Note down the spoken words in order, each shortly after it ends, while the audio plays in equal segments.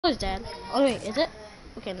Oh, it's dead. Oh wait, is it?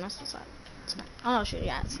 Okay, no, it's not. It's not. Oh no, shoot,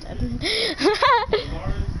 yeah, it's dead.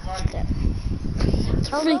 It's dead. It's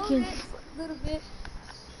freaking. A little bit.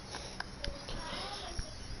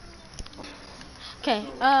 Okay,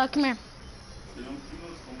 come here.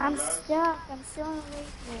 I'm stuck. I'm still on the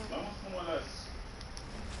radio.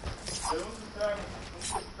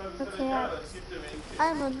 Okay,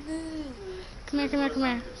 I'm a noob. Come here, come here, come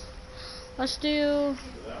here. Let's do.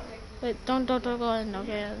 Wait, don't go in.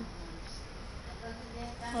 Okay.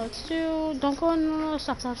 Let's do. Don't go in. No,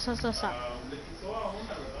 stop. Let's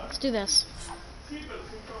do this.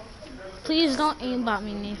 Please don't aimbot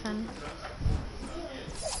me, Nathan.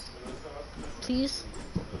 Please.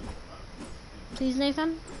 Please,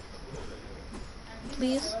 Nathan.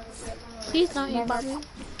 Please. Please don't aimbot me.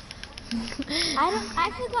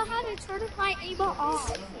 I forgot how to turn my aimbot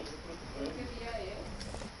off.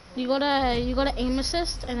 You go to aim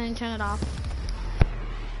assist and then turn it off.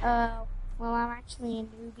 Well, I'm actually a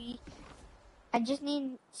newbie. I just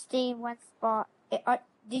need to stay in one spot.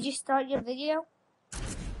 Did you start your video?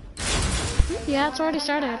 Yeah, it's already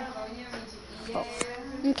started. Oh.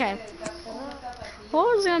 Okay.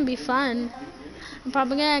 Well, it's gonna be fun. I'm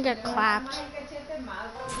probably gonna get clapped.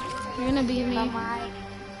 You're gonna beat me. What?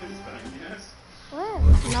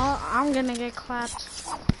 No, I'm gonna get clapped.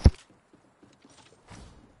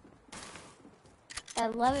 I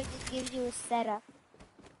love it. Just gives you a setup.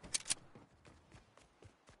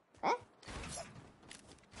 Huh?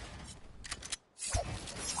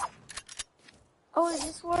 Oh, is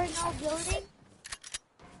this where no building?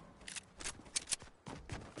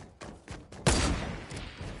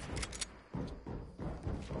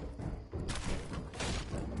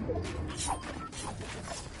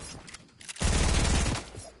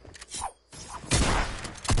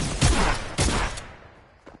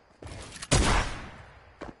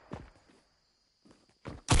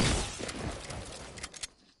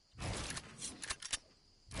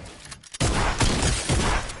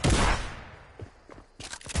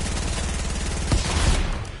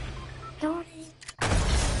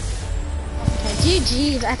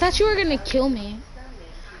 GG's, I thought you were gonna kill me.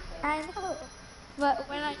 I know, but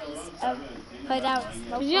when I just put out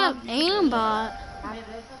smoke, you have aimbot.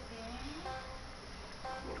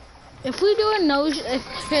 If we do a no,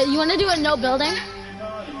 okay, you wanna do a no building?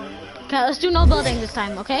 Okay, let's do no building this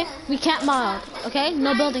time, okay? We can't mod, okay?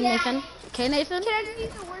 No building, Nathan. Okay, Nathan? Can I tell you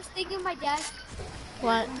the worst thing in my desk?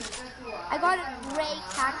 What? I got a gray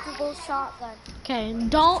tactical shotgun. Okay,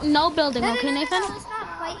 no building, okay, Nathan? No, it's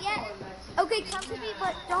not quite yet. Okay, come to me,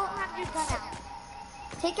 but don't have your gun out.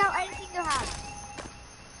 Take out anything you have.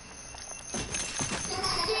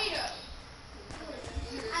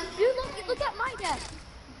 Dude, look at my desk.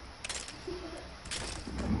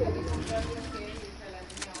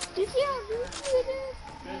 Do you see how loose it is?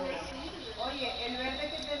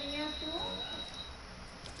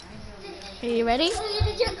 Are you ready?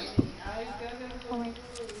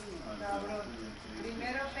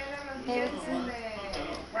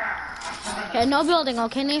 Okay, no building,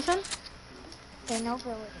 okay, Nathan? Okay, no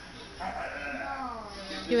building.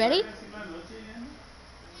 You ready?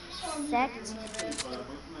 Set.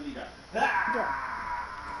 Go.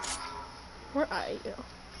 Where are you?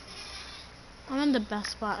 I'm in the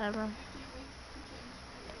best spot ever.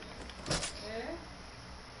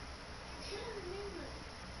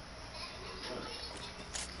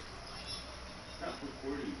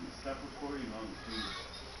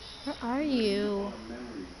 Where are you?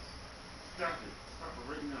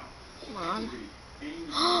 Come on.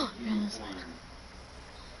 You're in this line.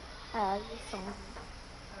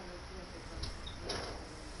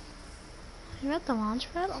 You're at the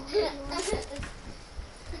launch pad?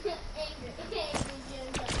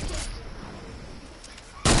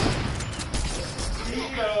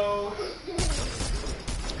 Nico!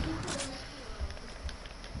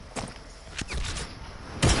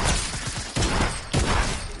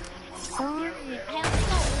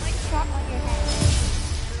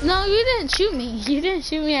 No, you didn't shoot me. You didn't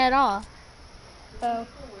shoot me at all. Oh.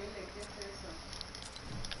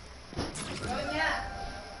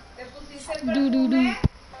 Do.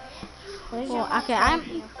 Well, okay,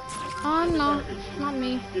 oh no, not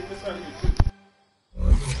me.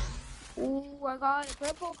 Ooh, I got a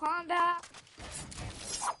purple combat,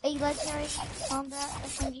 a legendary combat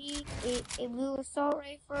SMG, a blue assault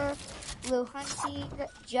rifle, blue hunting,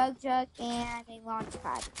 jug, and a launch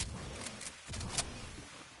pad.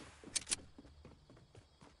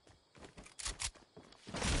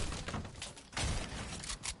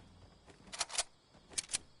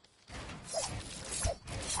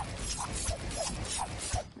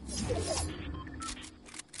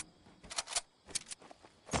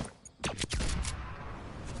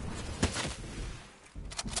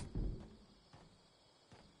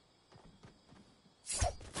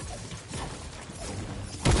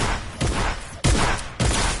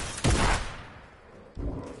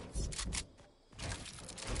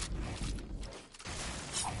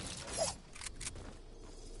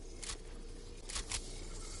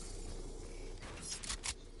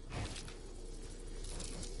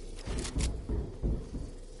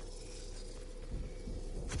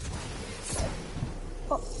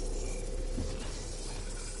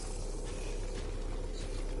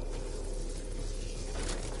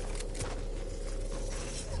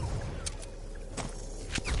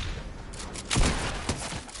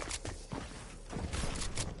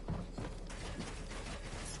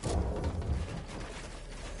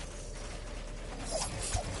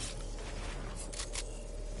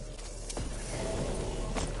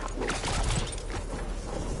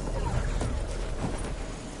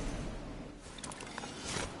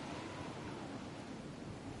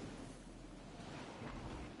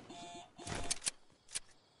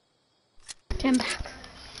 came back.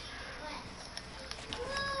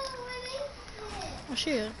 Oh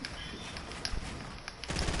shoot.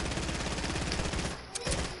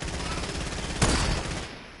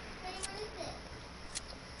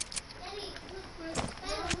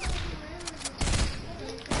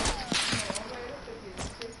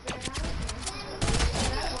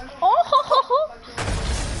 Oh!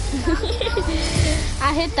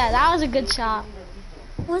 I hit that. That was a good shot.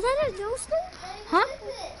 Was that a no scope? Huh?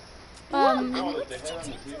 What did you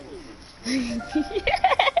do?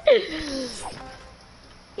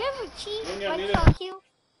 You have a cheat? What the fuck you?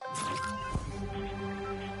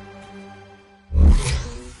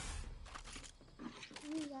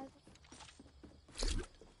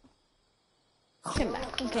 Came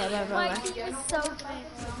back. Okay, bye. My team is so bad.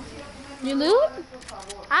 You loot?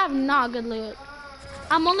 I have not good loot.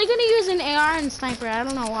 I'm only gonna use an AR and sniper. I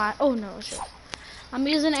don't know why. Oh no, shit. I'm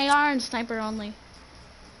using AR and sniper only.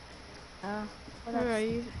 Where are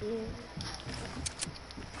you?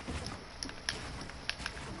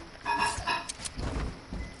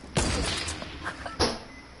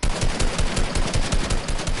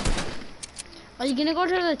 Are you gonna go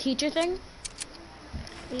to the teacher thing?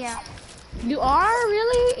 Yeah. You are?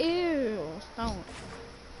 Really? Ew. Don't.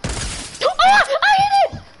 Oh! I hit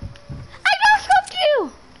it! I no-scoped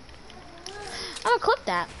you! I'm gonna clip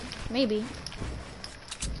that. Maybe.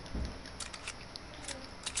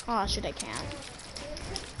 Oh, shit, I can't.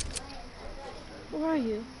 Where are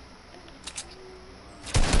you?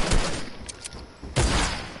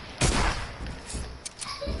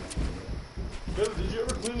 Did you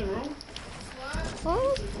ever clean the room?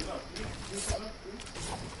 Oh.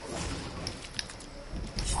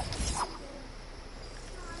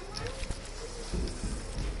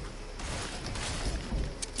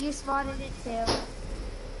 You spotted it too.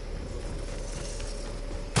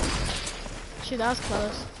 Shoot, that was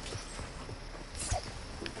close.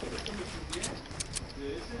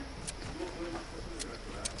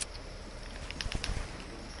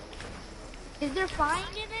 Is there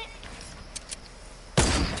flying in it?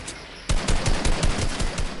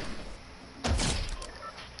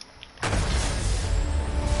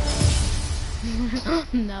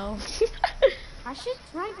 No. I should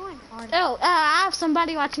try going hard. Oh, I have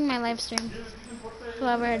somebody watching my live stream.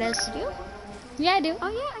 Whoever it is. Do you? Yeah, I do. Oh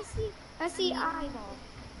yeah, I see. I see eyeball.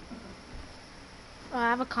 Oh, I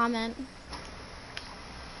have a comment.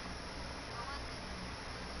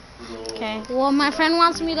 Okay. Well, my friend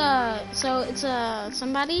wants me to. So it's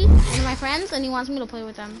somebody, one of my friends, and he wants me to play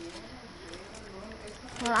with them.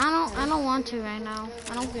 Well, I don't want to right now.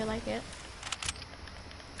 I don't feel like it.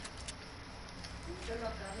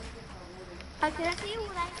 Can I see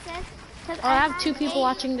what I said? Oh, I have 2 people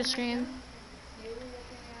watching the stream.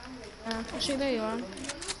 Oh, shoot, there you are.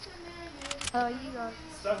 Oh, you go.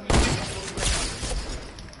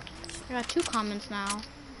 I got 2 comments now.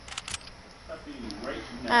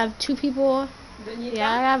 I have 2 people.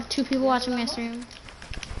 Yeah, I have 2 people watching my stream.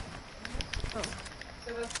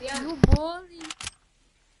 You bully.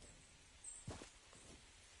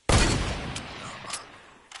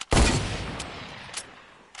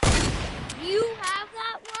 You have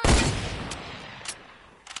that one?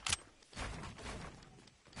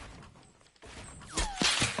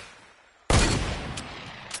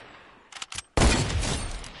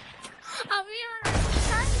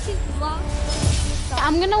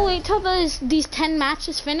 I'm gonna wait till these 10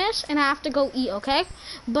 matches finish, and I have to go eat, okay?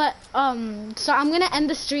 But so I'm gonna end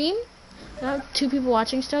the stream. I have 2 people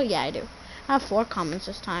watching still. Yeah, I do. I have 4 comments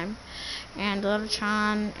this time, and Little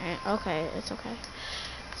Chan. Okay, it's okay.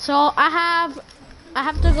 So I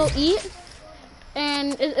have to go eat,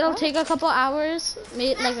 and it'll take a couple hours,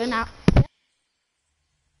 maybe like an hour.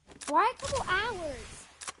 Why a couple hours?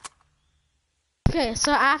 Okay,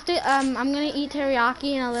 so after I'm gonna eat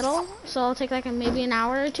teriyaki in a little, so it'll take like maybe an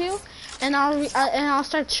hour or 2, and I'll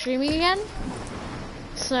start streaming again.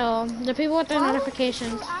 So the people with their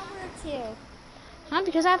notifications. An hour or 2. Huh?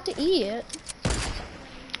 Because I have to eat it.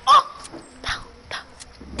 Oh!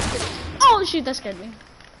 Oh shoot, that scared me.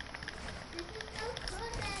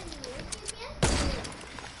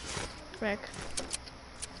 Frick.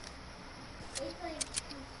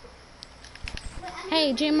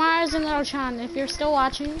 Hey, J Mars and Little Chan, if you're still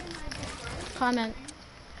watching, comment.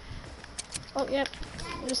 Oh, yep,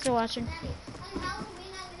 you're still watching.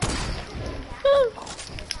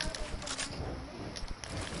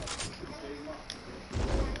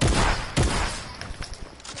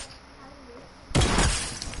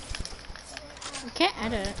 You can't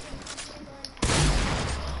edit it.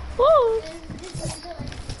 Woo!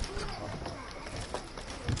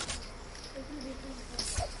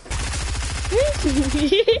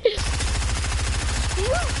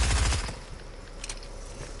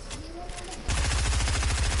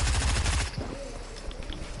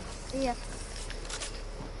 Yeah.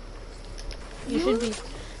 You should be.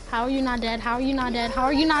 How are you not dead? How are you not dead? How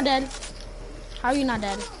are you not dead? How are you not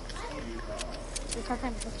dead? Because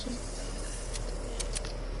I'm bitchy.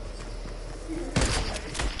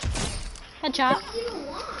 Headshot.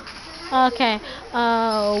 Okay.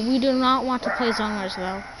 We do not want to play zone wars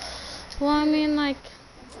though. Well, I mean, like,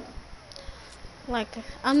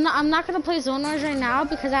 I'm not gonna play zone wars right now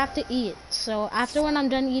because I have to eat. So after when I'm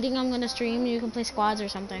done eating, I'm gonna stream. You can play squads or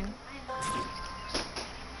something.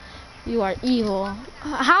 You are evil.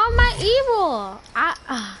 How am I evil?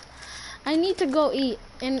 I need to go eat,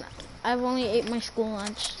 and I've only ate my school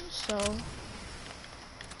lunch, so.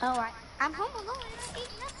 Oh, I'm home alone and I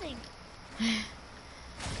ate nothing.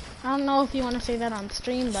 I don't know if you want to say that on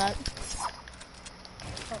stream, but.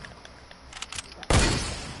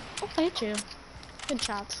 Oh, I hit you. Good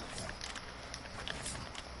shots.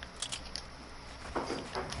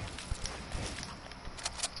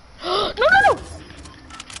 No, no, no!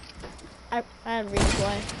 I had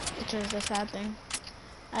redeploy, which is the sad thing.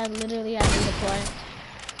 I literally had redeploy.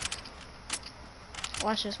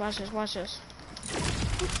 Watch this, watch this, watch this.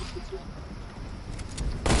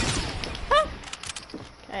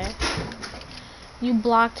 Okay. You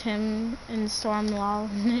blocked him in storm lol.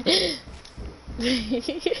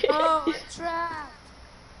 Oh, trap.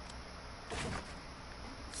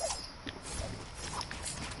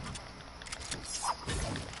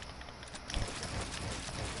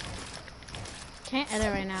 Can't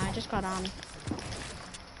edit right now, I just got on.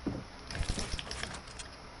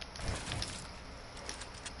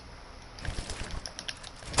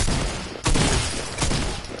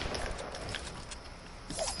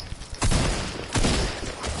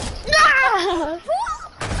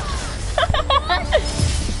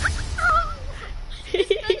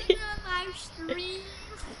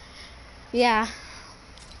 Yeah.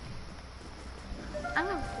 I'm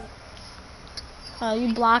gonna Oh,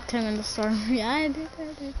 you blocked him in the storm. Yeah, I did.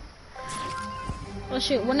 Oh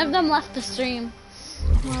shoot, one of them left the stream.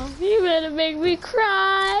 Well, you better make me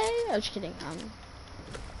cry. I'm just kidding.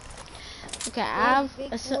 Okay, I have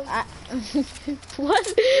what?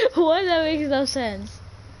 What? That makes no sense.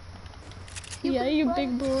 Yeah, you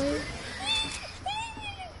big boy.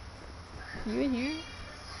 You in here?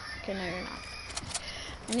 Okay, no, you're not.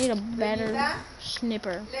 I need a better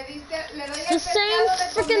snipper. It's the same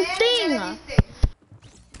freaking thing.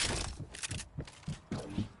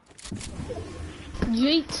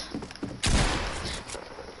 Yeet.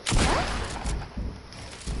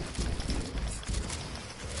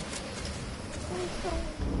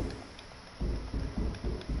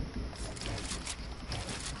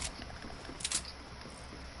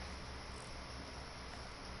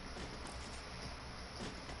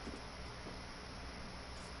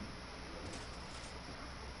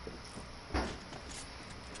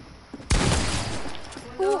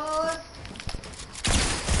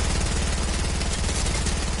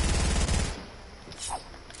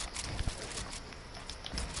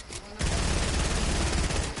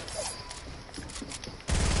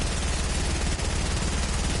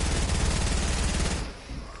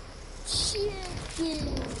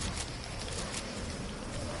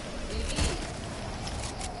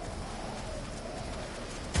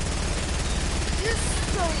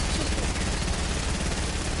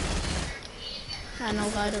 I know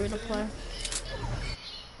how to redeploy.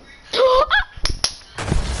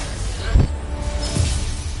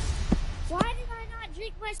 Why did I not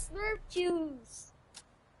drink my Slurp juice?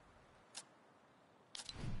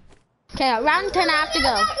 Okay, at round 10 I have to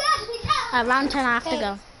go. At round 10 I have to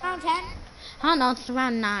go. Round 10? I don't know, it's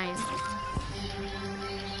round 9.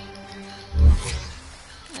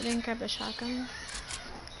 I didn't grab the shotgun.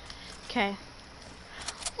 Okay.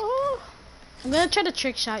 Oh, I'm gonna try to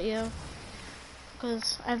trick shot you.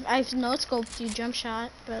 Because I've no scoped you jump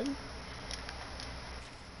shot, but.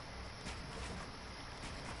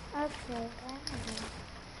 Okay.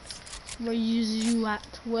 Where is you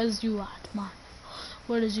at? Where's you at, man?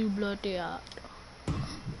 Where is you bloody at?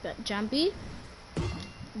 Got jumpy.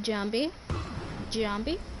 Jumpy.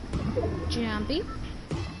 Jumpy. Jumpy.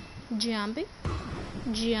 Jumpy.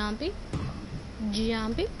 Jumpy.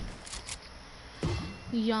 Jumpy.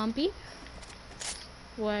 Jumpy.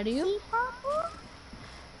 Where are you?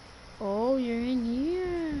 Oh, you're in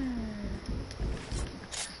here.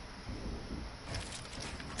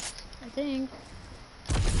 I think.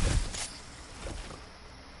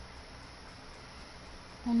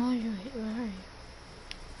 Oh no, you're here. Where are you?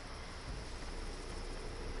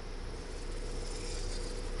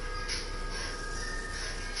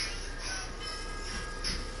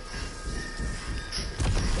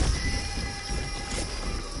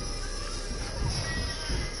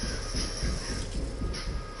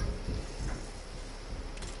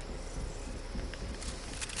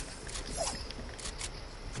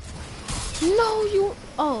 No, you.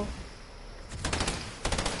 Oh.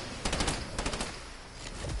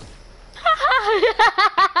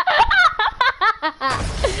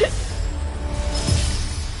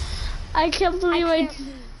 I can't believe I I. can't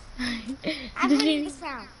lose. I'm Did winning you? this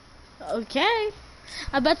round. Okay.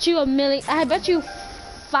 I bet you I bet you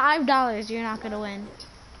 $5 you're not gonna win.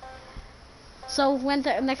 So when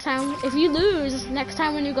next time, if you lose, next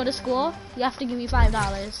time when you go to school, you have to give me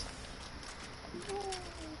 $5.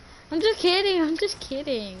 I'm just kidding. I'm just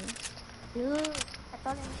kidding. Dude, I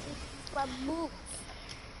thought I was my moves.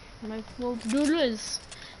 My $12,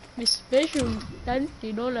 my special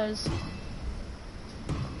 $20.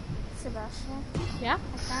 Sebastian, Yeah.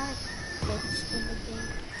 I found a glitch in the game.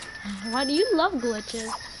 Why do you love glitches?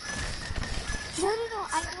 No,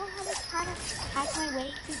 I know how to kind of hack my way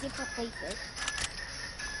to different places.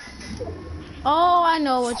 Oh, I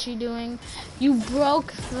know what you're doing. You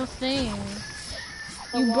broke the thing.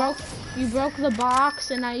 You broke the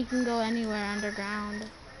box, and now you can go anywhere underground.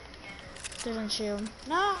 Didn't you?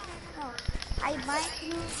 No. I mined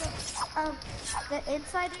through the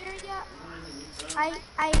inside area.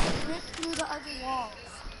 I ripped through the other walls.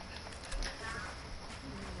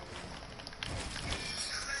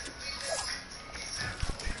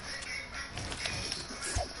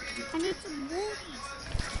 I need some movies.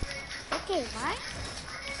 Okay, right?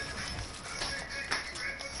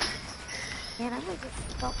 Man, I'm gonna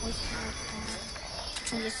just stop wasting my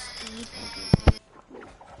time and just speed everyone.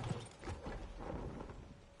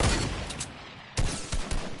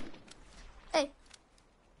 Hey.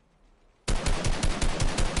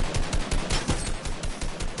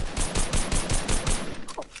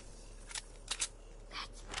 Oh.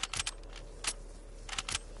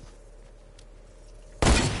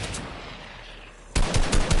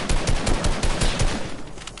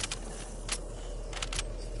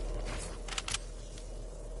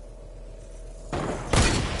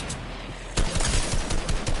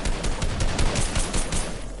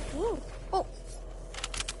 Ooh. Oh.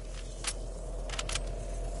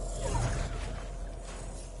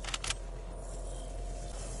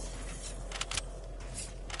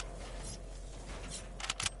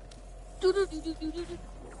 Do.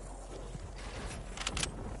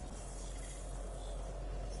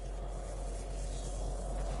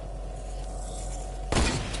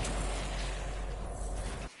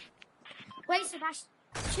 Wait,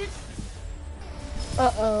 Sebastian.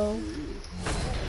 Uh-oh.